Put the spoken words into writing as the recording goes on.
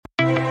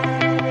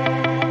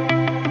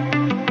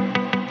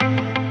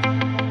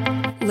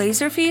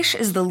Laserfiche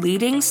is the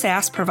leading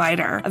SaaS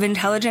provider of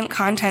intelligent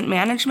content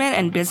management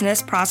and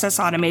business process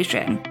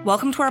automation.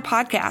 Welcome to our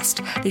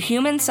podcast, The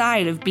Human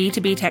Side of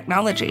B2B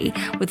Technology,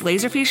 with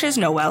Laserfiche's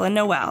Noël and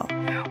Noel,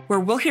 where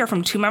we'll hear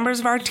from two members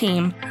of our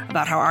team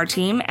about how our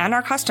team and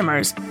our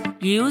customers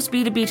use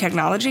B2B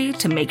technology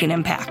to make an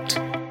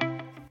impact.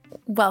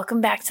 Welcome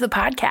back to the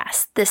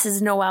podcast. This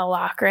is Noelle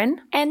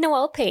Loughran and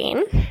Noel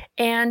Payne.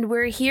 And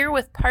we're here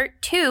with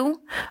part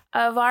 2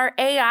 of our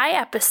AI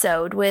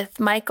episode with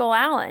Michael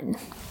Allen,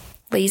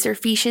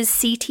 Laserfiche's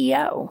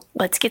CTO.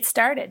 Let's get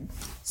started.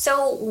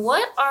 So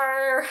what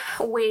are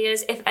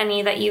ways, if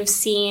any, that you've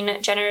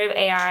seen generative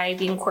AI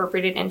be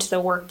incorporated into the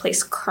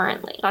workplace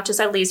currently? Not just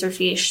at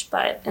Laserfiche,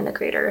 but in the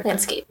greater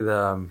landscape.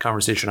 The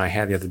conversation I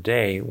had the other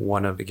day,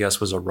 one of the guests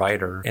was a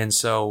writer. And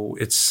so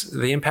it's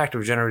the impact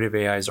of generative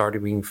AI is already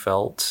being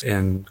felt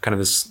in kind of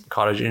this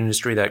cottage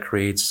industry that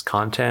creates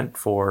content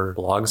for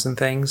blogs and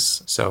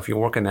things. So if you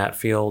work in that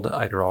field,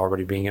 you're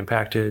already being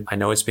impacted. I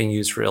know it's being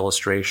used for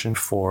illustration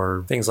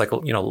for things like,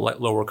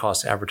 lower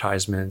cost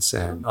advertisements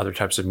and other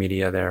types of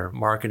media. Their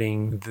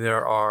marketing.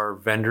 There are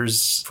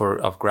vendors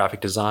of graphic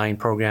design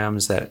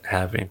programs that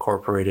have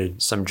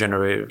incorporated some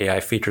generative AI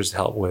features to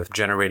help with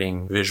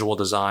generating visual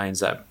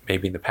designs that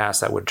maybe in the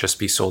past that would just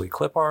be solely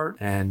clip art.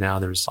 And now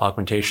there's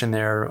augmentation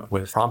there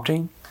with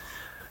prompting.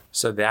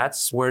 So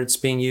that's where it's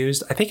being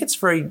used. I think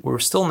we're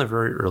still in the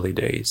very early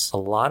days. A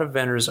lot of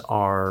vendors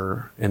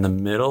are in the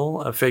middle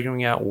of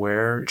figuring out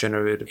where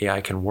generative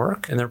AI can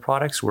work in their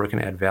products, where it can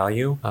add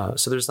value.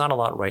 So there's not a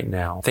lot right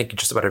now. I think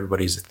just about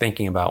everybody's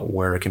thinking about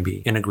where it can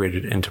be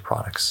integrated into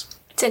products.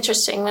 It's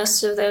interesting.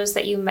 Most of those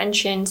that you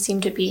mentioned seem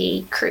to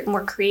be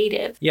more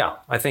creative. Yeah,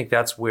 I think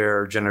that's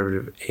where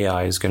generative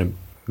AI is going to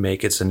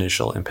make its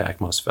initial impact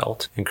most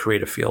felt in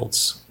creative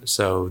fields.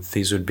 So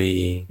these would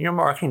be your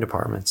marketing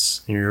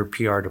departments, your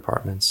PR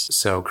departments.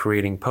 So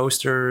creating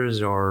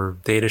posters or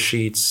data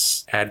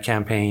sheets, ad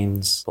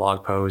campaigns,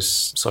 blog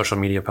posts, social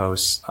media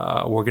posts.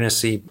 We're going to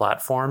see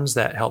platforms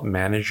that help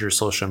manage your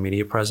social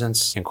media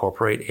presence,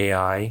 incorporate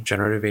AI,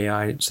 generative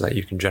AI, so that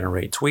you can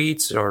generate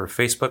tweets or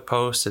Facebook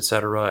posts,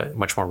 etc.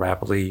 much more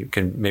rapidly. You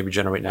can maybe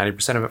generate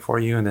 90% of it for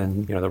you, and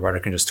then the writer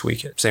can just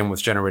tweak it. Same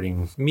with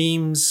generating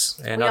memes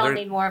and we all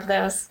need more of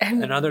those.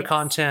 And other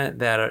content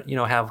that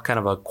have kind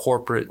of a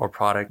corporate or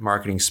product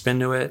marketing spin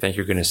to it. I think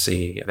you're going to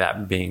see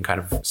that being kind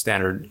of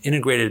standard,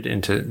 integrated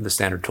into the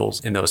standard tools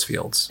in those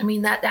fields. I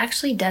mean, that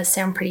actually does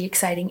sound pretty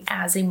exciting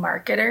as a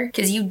marketer,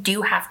 because you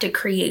do have to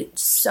create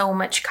so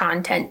much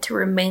content to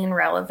remain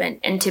relevant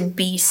and to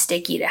be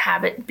sticky, to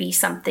have it be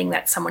something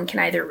that someone can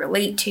either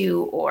relate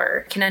to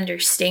or can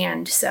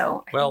understand.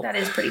 So I think that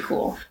is pretty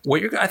cool.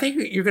 I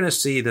think you're going to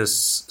see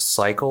this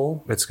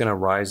cycle. It's going to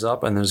rise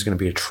up and there's going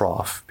to be a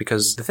trough,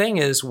 because the thing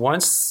is,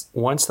 once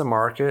the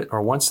market,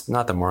 or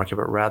not the market,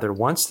 but rather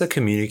once the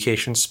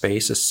communication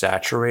space is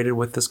saturated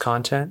with this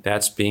content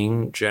that's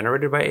being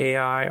generated by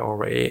AI,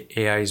 or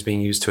AI is being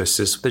used to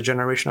assist with the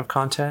generation of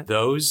content,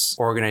 those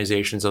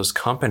organizations, those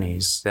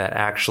companies that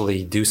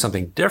actually do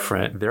something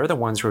different, they're the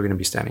ones who are going to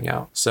be standing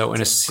out. So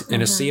in a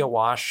sea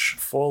awash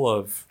full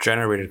of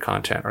generated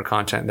content, or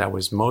content that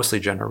was mostly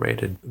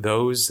generated,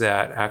 those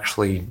that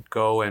actually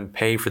go and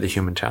pay for the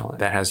human talent,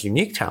 that has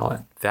unique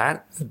talent,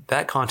 that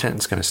content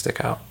is going to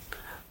stick out.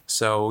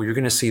 So you're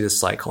going to see this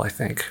cycle, I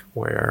think,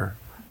 where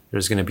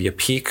there's going to be a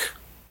peak.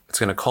 It's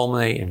going to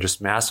culminate in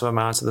just massive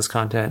amounts of this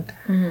content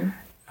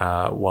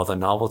while the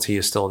novelty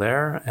is still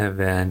there, and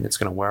then it's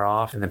going to wear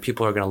off, and then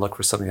people are going to look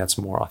for something that's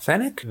more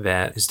authentic,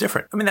 that is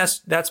different. I mean,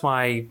 that's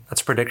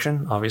a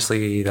prediction.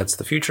 Obviously, that's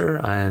the future,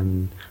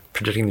 and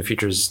predicting the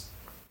future is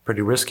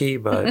pretty risky,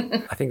 but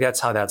I think that's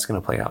how that's going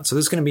to play out. So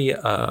there's going to be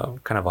a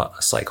kind of a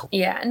cycle.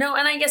 Yeah, no,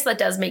 and I guess that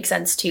does make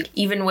sense too.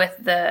 Even with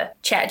the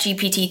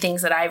ChatGPT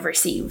things that I've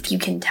received, you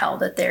can tell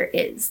that there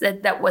is,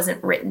 that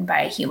wasn't written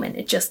by a human.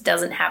 It just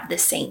doesn't have the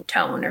same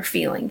tone or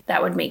feeling.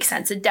 That would make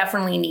sense. It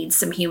definitely needs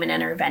some human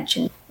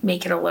intervention.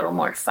 Make it a little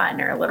more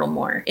fun, or a little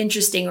more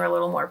interesting, or a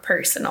little more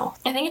personal.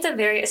 I think it's a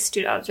very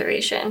astute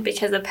observation,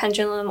 because the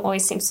pendulum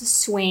always seems to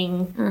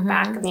swing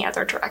back in the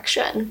other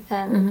direction.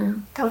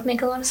 And that would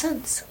make a lot of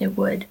sense. It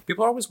would.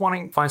 People are always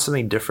wanting to find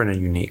something different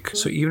and unique.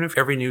 So even if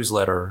every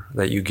newsletter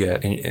that you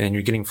get, and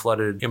you're getting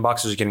flooded,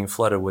 inboxes are getting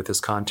flooded with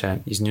this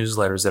content, these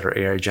newsletters that are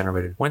AI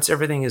generated, once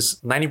everything is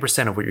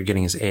 90% of what you're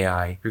getting is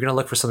AI, you're going to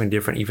look for something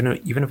different,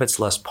 even if it's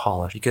less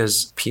polished,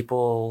 because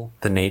people,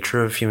 the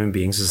nature of human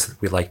beings is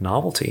we like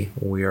novelty.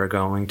 We are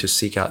going to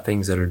seek out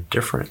things that are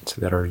different,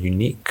 that are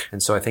unique.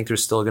 And so I think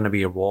there's still going to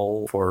be a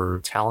role for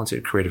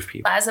talented, creative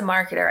people. As a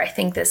marketer, I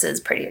think this is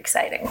pretty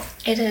exciting.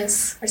 It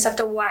is. We just have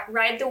to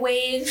ride the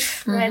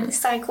wave, ride the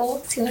cycle,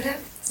 see what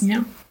happens.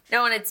 Yeah.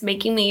 No, and it's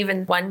making me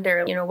even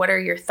wonder, what are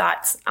your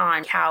thoughts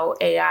on how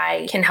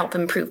AI can help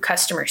improve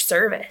customer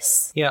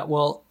service? Yeah,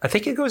 well, I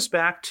think it goes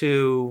back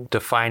to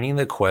defining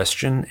the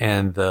question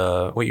and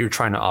what you're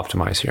trying to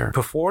optimize here.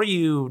 Before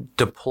you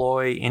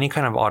deploy any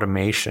kind of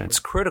automation, it's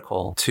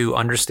critical to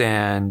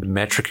understand the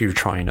metric you're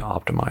trying to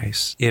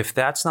optimize. If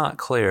that's not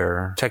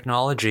clear,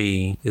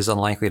 technology is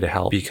unlikely to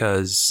help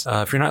because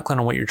if you're not clear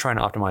on what you're trying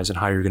to optimize and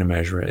how you're going to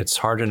measure it, it's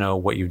hard to know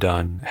what you've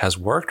done has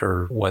worked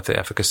or what the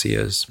efficacy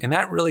is. And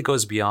that really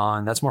goes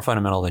beyond, that's more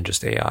fundamental than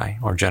just AI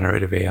or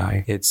generative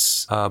AI.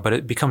 But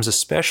it becomes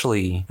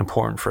especially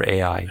important for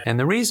AI. And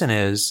the reason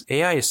is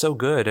AI is so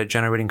good at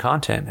generating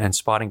content and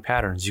spotting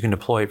patterns. You can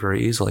deploy it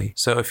very easily.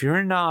 So if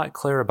you're not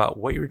clear about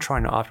what you're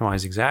trying to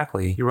optimize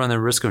exactly, you run the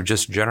risk of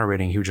just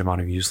generating a huge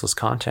amount of useless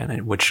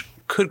content, which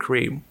could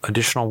create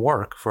additional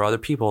work for other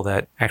people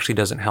that actually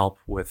doesn't help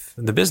with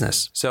the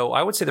business. So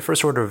I would say the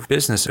first order of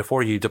business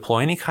before you deploy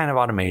any kind of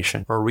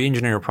automation or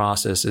re-engineer your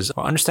process is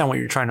understand what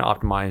you're trying to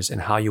optimize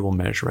and how you will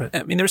measure it.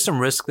 I mean, there's some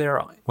risk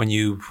there. When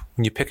you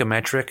pick a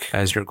metric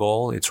as your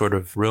goal, it sort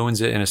of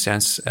ruins it in a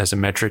sense as a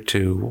metric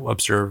to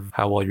observe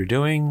how well you're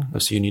doing.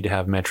 So you need to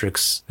have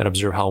metrics that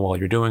observe how well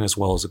you're doing as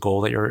well as a goal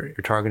that you're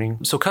targeting.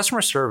 So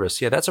customer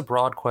service, yeah, that's a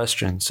broad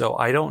question. So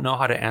I don't know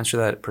how to answer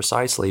that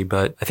precisely,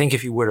 but I think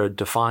if you were to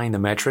define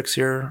the metrics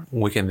here,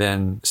 we can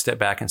then step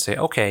back and say,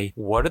 okay,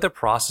 what are the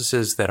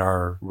processes that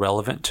are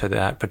relevant to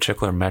that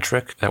particular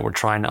metric that we're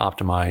trying to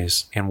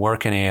optimize, and where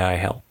can AI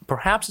help?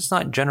 Perhaps it's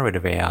not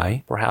generative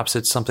AI. Perhaps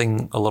it's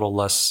something a little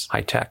less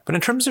high tech. But in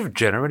terms of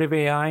generative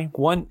AI,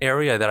 one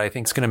area that I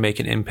think is going to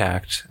make an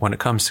impact when it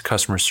comes to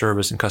customer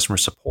service and customer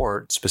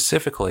support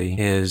specifically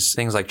is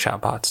things like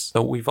chatbots.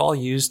 So we've all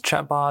used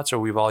chatbots or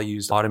we've all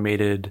used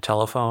automated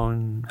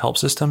telephone help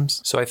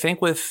systems. So I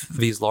think with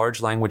these large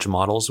language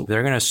models,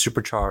 they're going to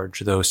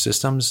supercharge those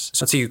systems.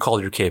 So let's say you called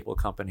your cable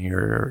company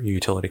or your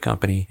utility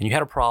company and you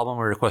had a problem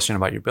or a question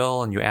about your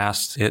bill and you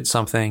asked it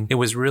something. It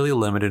was really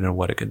limited in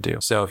what it could do.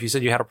 So if you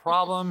said you had a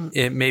problem,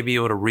 it may be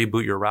able to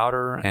reboot your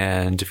router.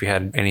 And if you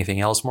had anything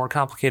else more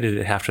complicated,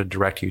 it'd have to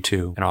direct you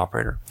to an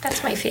operator.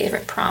 That's my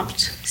favorite prompt.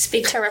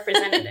 Speak to a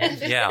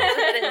representative. Yeah.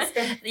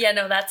 Yeah,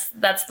 no,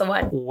 that's the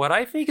one. What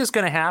I think is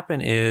going to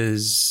happen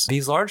is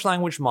these large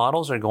language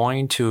models are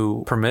going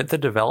to permit the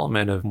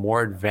development of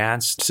more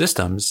advanced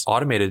systems,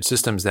 automated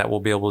systems that will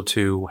be able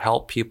to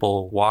help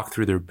people walk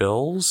through their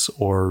bills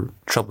or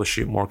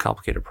troubleshoot more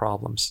complicated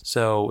problems.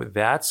 So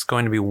that's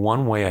going to be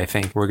one way I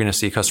think we're going to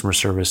see customer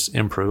service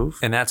improve.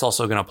 And that's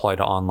also going to apply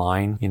to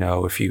online.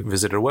 If you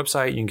visit a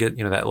website, you can get,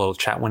 that little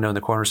chat window in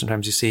the corner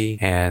sometimes you see,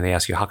 and they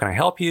ask you, how can I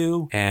help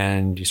you?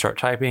 And you start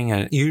typing.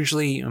 And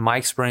usually, in my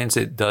experience,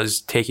 it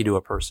does take you to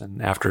a person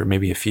after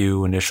maybe a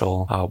few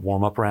initial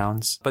warm-up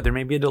rounds. But there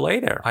may be a delay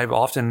there. I've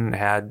often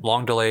had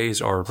long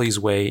delays or please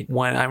wait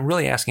when I'm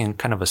really asking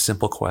kind of a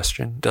simple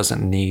question.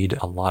 Doesn't need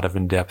a lot of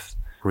in-depth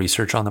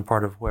research on the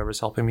part of whoever's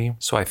helping me.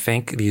 So I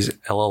think these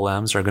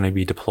LLMs are going to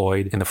be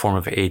deployed in the form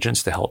of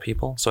agents to help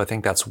people. So I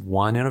think that's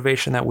one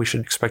innovation that we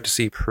should expect to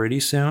see pretty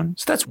soon.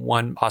 So that's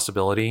one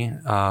possibility,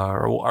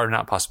 or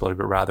not possibility,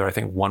 but rather I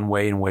think one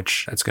way in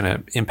which it's going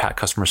to impact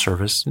customer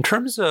service. In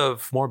terms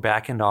of more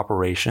back-end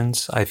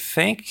operations, I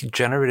think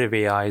generative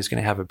AI is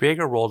going to have a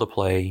bigger role to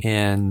play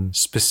in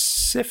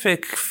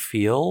specific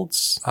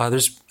fields.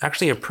 There's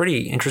actually a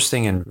pretty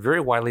interesting and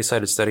very widely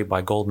cited study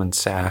by Goldman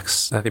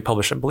Sachs that they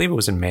published, I believe it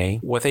was in May.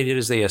 What they did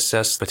is they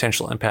assessed the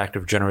potential impact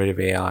of generative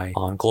AI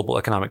on global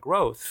economic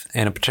growth,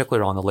 and in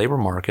particular on the labor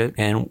market.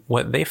 And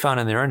what they found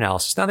in their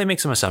analysis, now they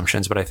make some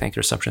assumptions, but I think their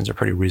assumptions are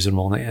pretty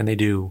reasonable, and they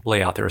do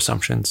lay out their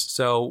assumptions.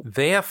 So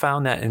they have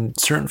found that in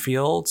certain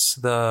fields,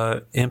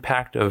 the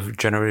impact of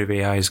generative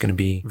AI is going to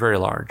be very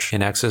large.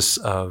 In excess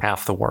of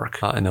half the work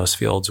in those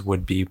fields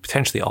would be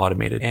potentially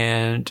automated.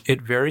 And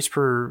it varies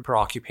per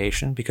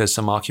occupation, because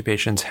some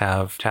occupations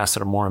have tasks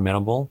that are more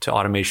amenable to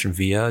automation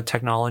via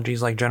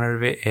technologies like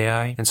generative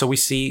AI. And so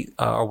we see,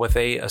 or what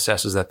they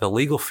assess is that the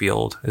legal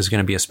field is going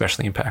to be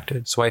especially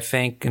impacted. So I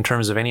think in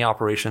terms of any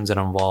operations that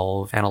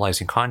involve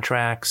analyzing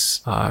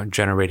contracts,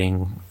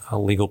 generating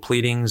legal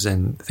pleadings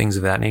and things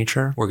of that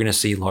nature, we're going to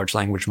see large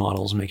language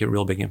models make a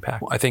real big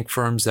impact. I think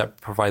firms that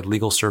provide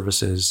legal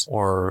services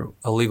or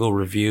a legal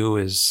review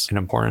is an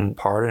important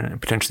part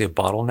and potentially a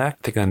bottleneck. I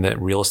think in the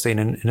real estate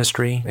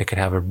industry, it could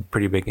have a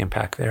pretty big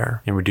impact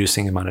there in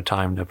reducing the amount of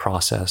time to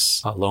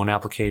process loan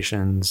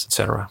applications,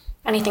 etc.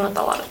 Anything with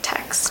a lot of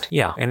text.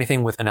 Yeah,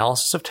 anything with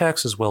analysis of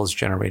text as well as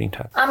generating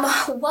text.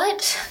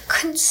 What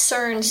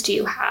concerns do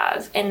you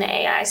have in the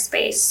AI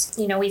space?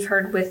 We've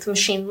heard with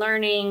machine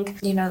learning,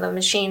 the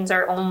machines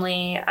are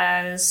only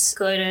as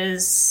good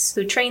as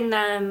who trained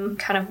them.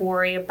 Kind of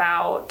worry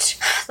about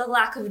the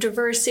lack of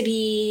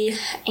diversity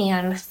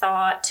and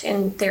thought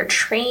in their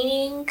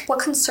training. What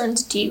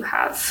concerns do you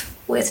have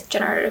with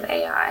generative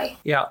AI?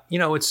 Yeah,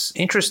 it's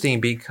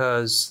interesting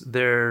because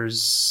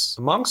there's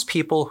amongst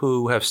people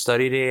who have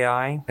studied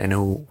AI and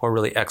who are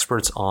really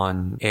experts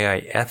on AI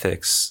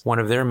ethics, one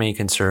of their main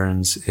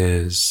concerns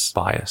is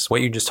bias.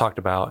 What you just talked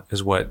about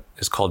is what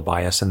is called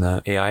bias in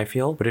the AI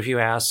field. But if you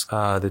ask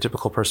the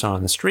typical person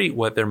on the street,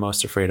 what they're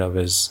most afraid of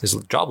is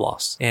job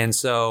loss. And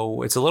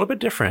so it's a little bit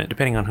different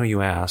depending on who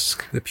you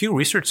ask. The Pew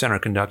Research Center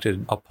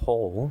conducted a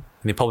poll,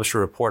 and they published a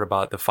report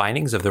about the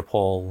findings of their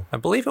poll. I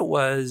believe it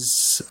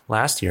was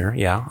last year.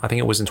 Yeah, I think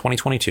it was in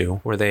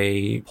 2022, where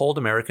they polled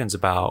Americans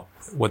about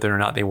whether or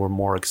not they were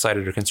more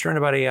excited or concerned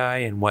about AI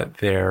and what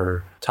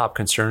their top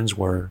concerns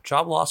were.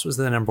 Job loss was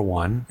the number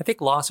one. I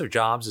think loss of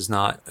jobs is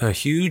not a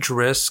huge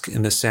risk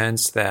in the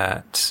sense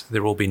that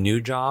there will be new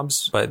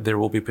jobs, but there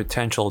will be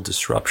potential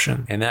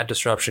disruption. And that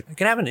disruption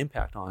can have an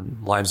impact on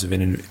lives of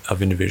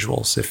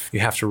individuals. If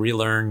you have to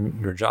relearn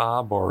your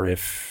job, or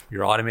if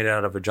you're automated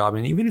out of a job,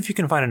 and even if you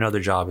can find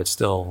another job, it's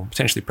still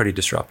potentially pretty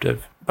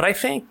disruptive. But I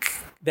think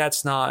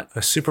that's not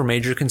a super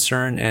major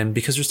concern. And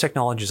because there's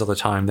technologies all the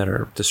time that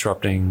are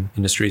disrupting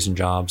industries and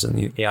jobs, and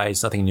the AI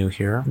is nothing new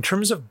here. In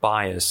terms of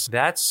bias,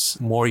 that's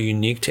more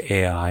unique to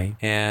AI.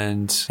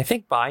 And I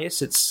think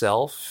bias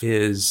itself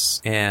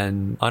is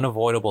an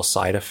unavoidable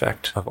side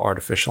effect of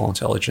artificial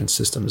intelligence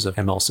systems, of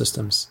ML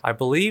systems. I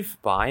believe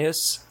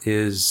bias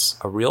is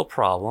a real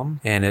problem,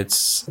 and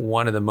it's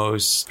one of the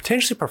most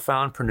potentially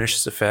profound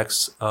pernicious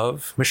effects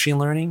of machine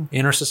learning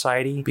in our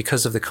society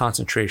because of the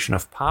concentration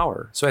of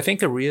power. So I think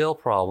the real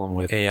problem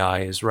with AI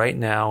is right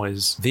now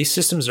is these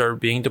systems are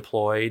being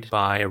deployed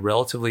by a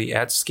relatively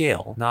at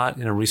scale, not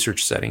in a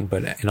research setting,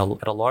 but at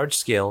a large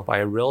scale by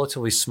a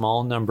relatively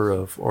small number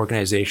of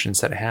organizations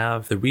that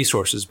have the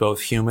resources,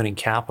 both human and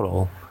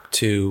capital,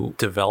 to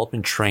develop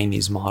and train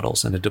these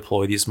models and to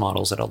deploy these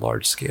models at a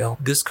large scale.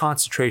 This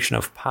concentration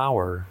of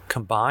power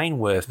combined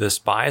with this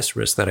bias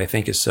risk that I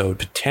think is so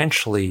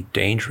potentially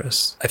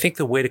dangerous. I think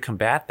the way to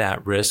combat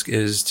that risk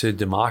is to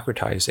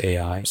democratize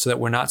AI so that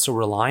we're not so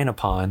reliant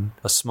upon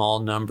a small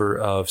number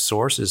of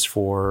sources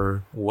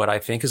for what I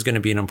think is going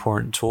to be an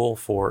important tool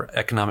for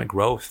economic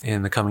growth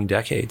in the coming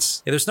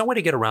decades. There's no way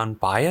to get around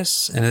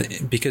bias,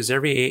 and because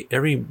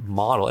every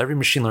model, every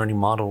machine learning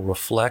model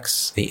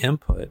reflects the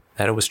input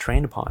that it was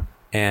trained upon.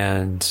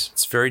 And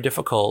it's very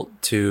difficult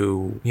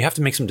you have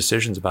to make some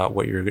decisions about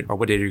what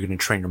data you're going to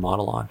train your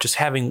model on. Just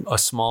having a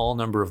small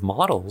number of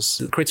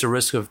models creates a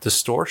risk of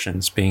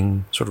distortions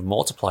being sort of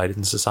multiplied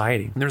in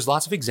society. And there's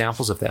lots of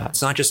examples of that.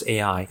 It's not just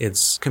AI,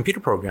 it's computer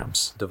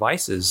programs,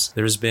 devices.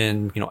 There's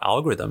been,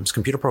 algorithms,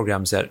 computer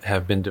programs that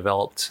have been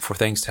developed for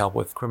things to help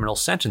with criminal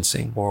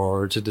sentencing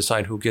or to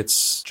decide who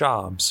gets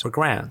jobs or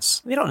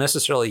grants. They don't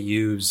necessarily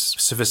use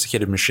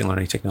sophisticated machine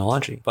learning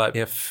technology, but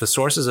if the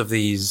sources of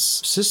these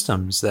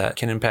systems that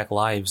can impact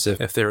lives,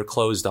 if they're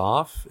closed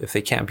off, if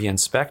they can't be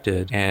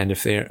inspected, and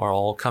if they are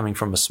all coming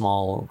from a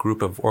small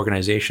group of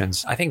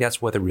organizations, I think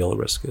that's what the real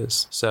risk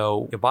is.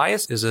 So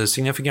bias is a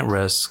significant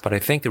risk, but I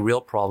think the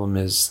real problem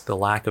is the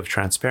lack of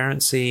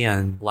transparency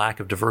and lack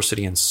of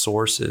diversity in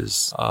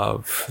sources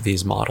of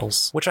these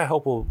models, which I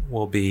hope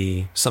will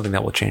be something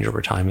that will change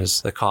over time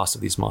as the cost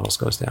of these models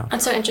goes down.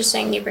 That's so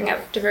interesting you bring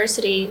up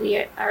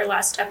diversity. Our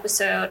last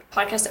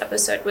podcast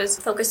episode was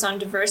focused on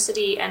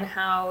diversity and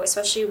how,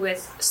 especially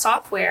with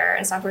software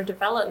and software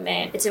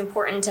development, it's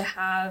important to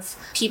have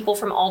people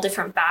from all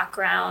different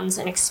backgrounds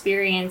and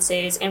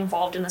experiences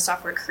involved in the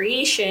software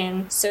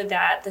creation so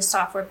that the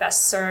software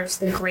best serves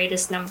the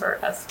greatest number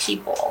of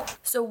people.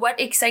 So what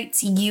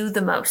excites you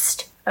the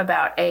most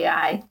about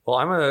AI? Well,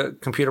 I'm a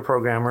computer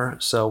programmer,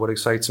 so what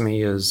excites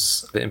me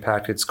is the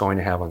impact it's going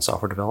to have on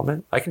software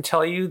development. I can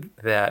tell you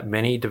that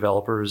many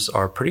developers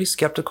are pretty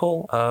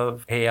skeptical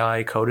of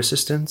AI code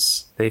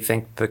assistants. They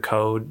think the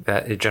code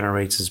that it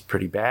generates is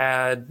pretty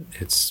bad,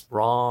 it's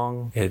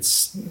wrong,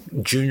 it's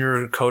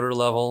junior coder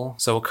level.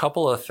 So a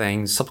couple of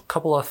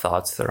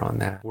thoughts there on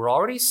that. We're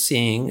already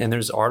seeing, and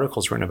there's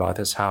articles written about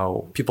this,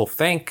 how people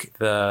think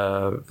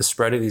the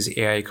spread of these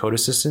AI code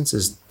assistants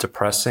is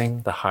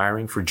depressing the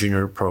hiring for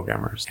junior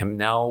programmers. And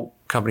now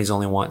companies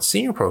only want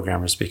senior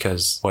programmers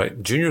because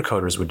what junior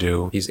coders would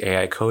do, these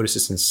AI code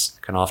assistants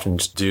can often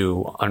just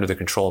do under the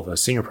control of a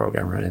senior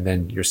programmer. And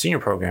then your senior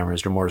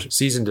programmers, your more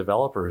seasoned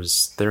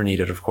developers, they're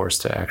needed, of course,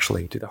 to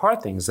actually do the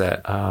hard things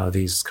that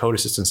these code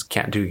assistants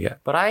can't do yet.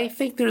 But I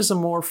think there's a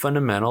more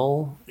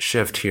fundamental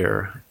shift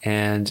here,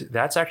 and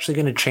that's actually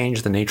going to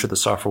change the nature of the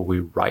software we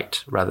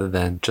write rather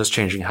than just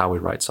changing how we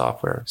write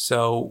software.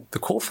 So the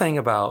cool thing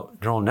about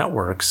neural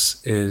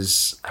networks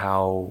is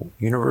how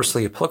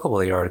universally applicable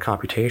they are to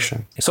computation.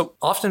 So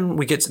often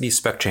we get these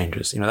spec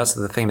changes. That's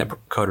the thing that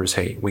coders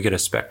hate. We get a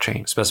spec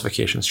change,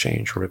 specifications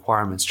change, or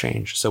requirements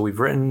change. So we've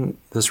written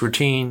this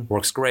routine,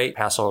 works great,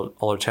 pass all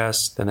our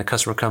tests. Then the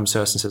customer comes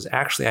to us and says,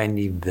 actually, I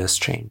need this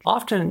change.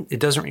 Often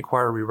it doesn't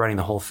require rewriting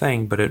the whole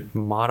thing, but it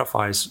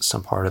modifies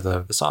some part of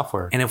the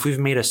software. And if we've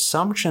made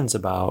assumptions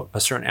about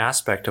a certain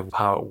aspect of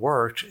how it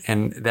worked,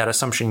 and that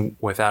assumption,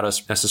 without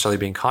us necessarily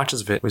being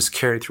conscious of it, was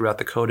carried throughout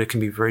the code, it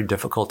can be very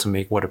difficult to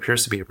make what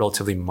appears to be a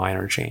relatively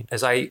minor change.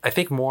 As I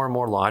think more and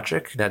more logic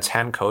logic that's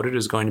hand-coded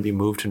is going to be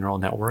moved to neural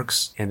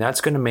networks. And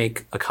that's going to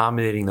make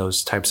accommodating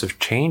those types of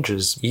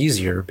changes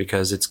easier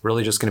because it's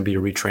really just going to be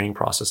a retraining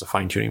process, a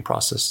fine-tuning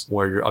process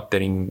where you're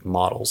updating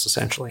models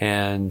essentially.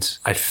 And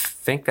I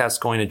think that's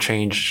going to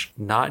change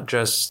not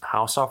just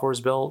how software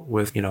is built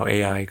with,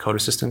 AI code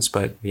assistants,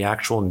 but the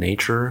actual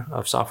nature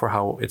of software,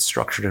 how it's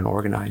structured and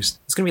organized.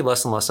 It's going to be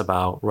less and less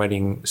about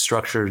writing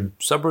structured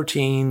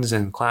subroutines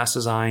and class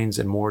designs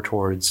and more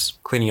towards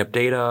cleaning up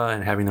data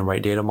and having the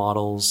right data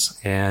models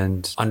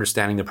and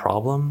understanding the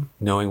problem,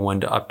 knowing when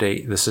to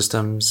update the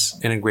systems,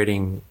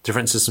 integrating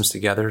different systems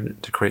together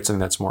to create something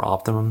that's more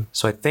optimum.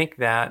 So I think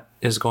that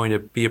is going to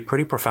be a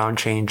pretty profound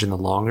change in the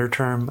longer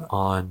term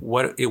on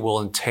what it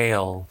will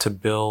entail to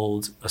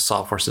build a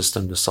software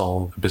system to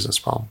solve a business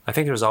problem. I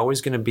think there's always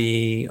going to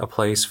be a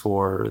place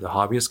for the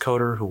hobbyist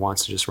coder who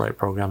wants to just write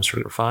programs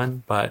for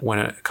fun. But when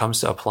it comes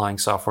to applying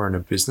software in a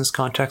business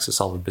context to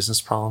solve a business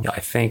problem, I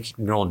think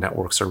neural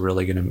networks are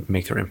really going to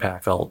make their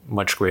impact felt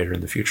much greater in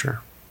the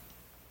future.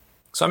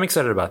 So I'm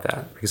excited about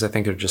that because I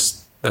think they're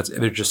just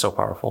so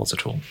powerful as a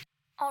tool.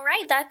 All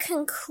right, that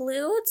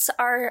concludes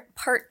our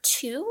part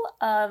 2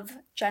 of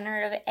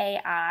generative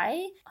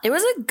AI. It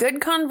was a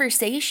good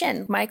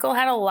conversation. Michael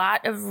had a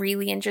lot of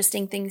really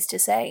interesting things to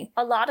say.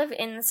 A lot of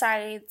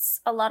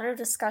insights, a lot of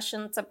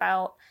discussions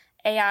about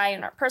AI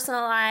in our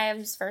personal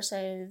lives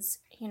versus,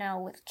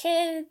 with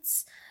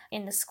kids,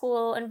 in the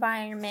school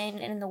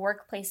environment, and in the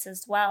workplace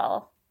as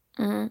well.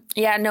 Mm-hmm.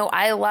 Yeah, no,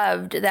 I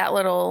loved that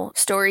little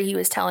story he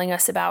was telling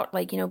us about,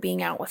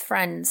 being out with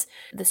friends.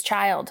 This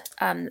child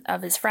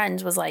of his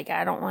friends was like,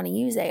 I don't want to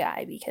use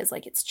AI because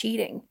it's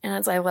cheating.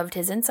 And I loved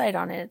his insight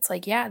on it.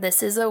 It's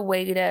this is a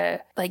way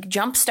to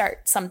jumpstart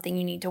something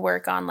you need to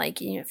work on.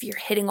 If you're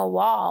hitting a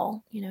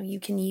wall, you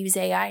can use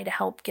AI to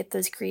help get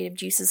those creative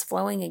juices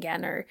flowing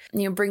again, or,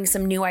 bring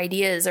some new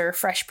ideas or a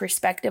fresh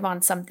perspective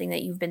on something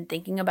that you've been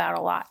thinking about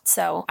a lot.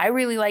 So I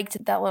really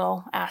liked that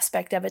little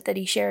aspect of it that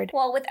he shared.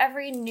 Well, with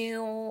every new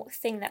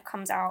thing that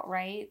comes out,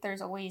 right,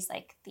 there's always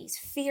these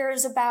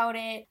fears about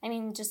it.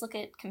 Just look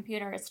at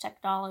computers,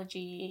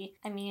 technology.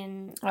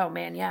 Oh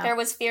man, yeah, there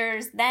was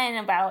fears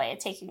then about it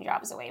taking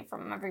jobs away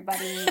from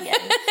everybody. And,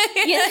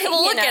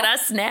 look at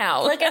us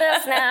now. Look at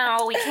us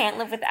now. We can't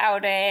live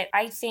without it.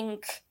 I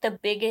think the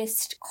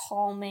biggest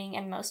calming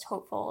and most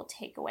hopeful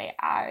takeaway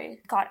I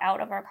got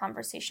out of our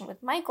conversation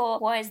with Michael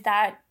was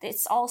that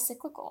it's all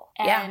cyclical.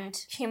 And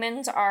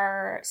humans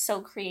are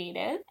so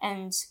creative,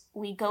 and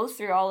we go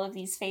through all of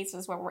these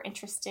phases where we're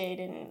interested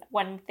in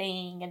one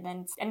thing and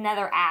then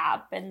another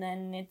app and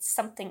then it's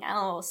something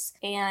else.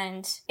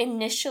 And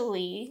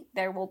initially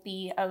there will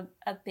be a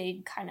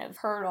big kind of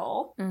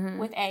hurdle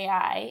with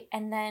AI,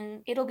 and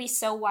then it'll be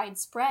so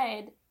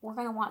widespread, we're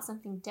going to want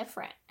something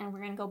different, and we're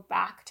going to go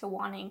back to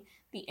wanting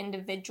the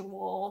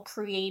individual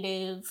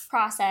creative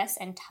process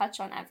and touch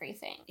on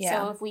everything. Yeah.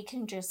 So if we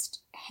can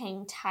just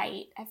hang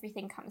tight,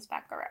 everything comes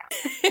back around.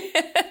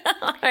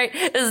 All right.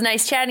 It was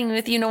nice chatting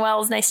with you, Noelle. It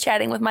was nice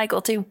chatting with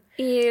Michael, too.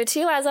 You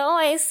too, as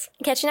always.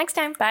 Catch you next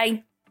time.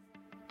 Bye.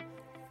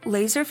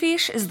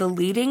 Laserfiche is the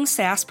leading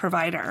SaaS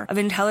provider of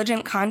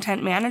intelligent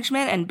content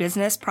management and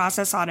business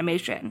process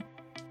automation.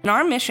 And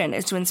our mission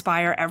is to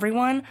inspire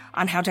everyone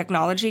on how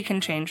technology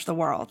can change the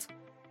world.